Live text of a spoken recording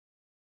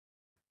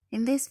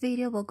In this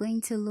video, we're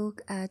going to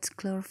look at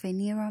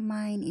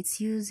chlorpheniramine,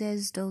 its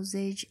uses,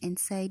 dosage, and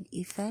side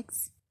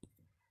effects.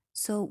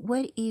 So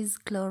what is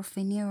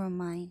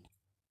chlorpheniramine?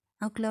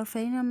 Now,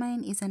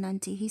 chlorpheniramine is an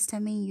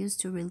antihistamine used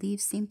to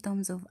relieve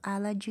symptoms of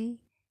allergy,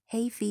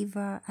 hay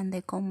fever, and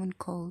the common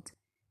cold.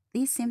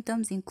 These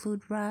symptoms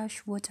include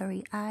rash,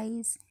 watery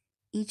eyes,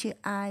 itchy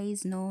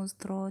eyes, nose,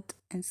 throat,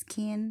 and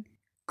skin,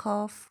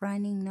 cough,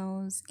 running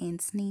nose,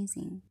 and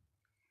sneezing.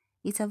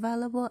 It's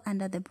available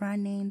under the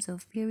brand names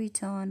of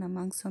Piriton,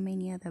 among so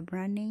many other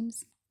brand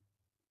names.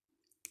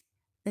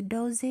 The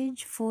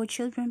dosage for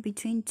children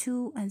between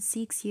 2 and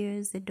 6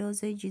 years, the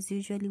dosage is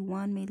usually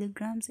 1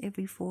 milligrams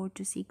every 4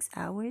 to 6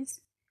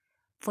 hours.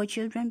 For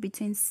children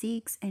between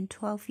 6 and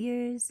 12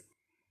 years,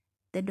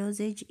 the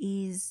dosage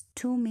is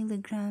 2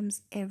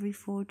 milligrams every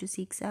 4 to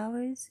 6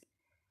 hours.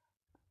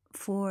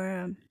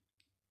 From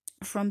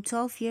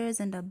 12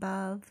 years and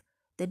above,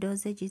 the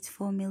dosage is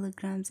 4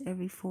 milligrams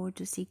every 4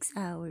 to 6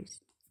 hours.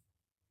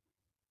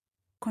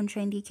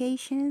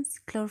 Contraindications: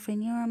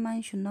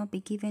 chlorpheniramine should not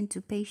be given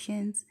to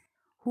patients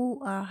who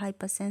are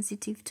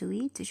hypersensitive to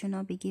it. It should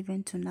not be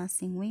given to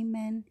nursing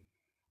women,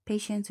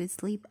 patients with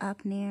sleep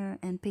apnea,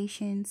 and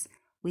patients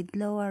with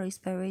lower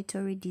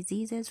respiratory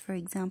diseases, for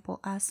example,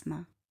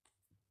 asthma.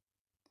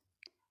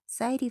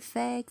 Side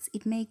effects: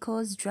 it may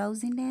cause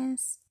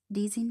drowsiness,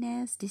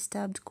 dizziness,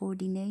 disturbed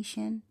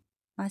coordination,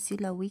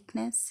 muscular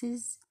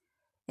weaknesses,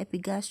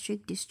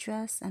 epigastric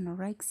distress,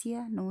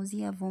 anorexia,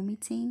 nausea,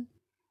 vomiting,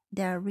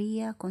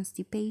 diarrhea,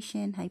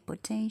 constipation,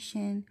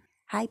 hypertension,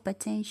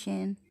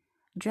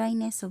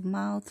 dryness of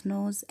mouth,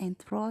 nose, and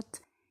throat,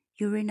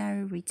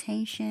 urinary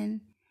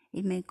retention.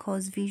 It may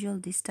cause visual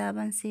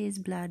disturbances,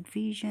 blurred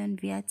vision,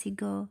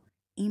 vertigo,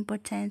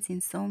 impotence,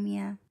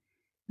 insomnia,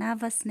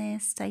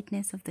 nervousness,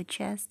 tightness of the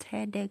chest,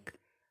 headache,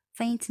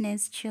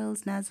 faintness,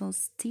 chills, nasal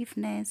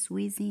stiffness,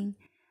 wheezing,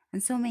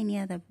 and so many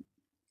other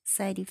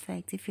side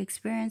effects. If you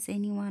experience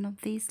any one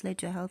of these,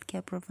 let your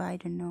healthcare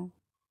provider know.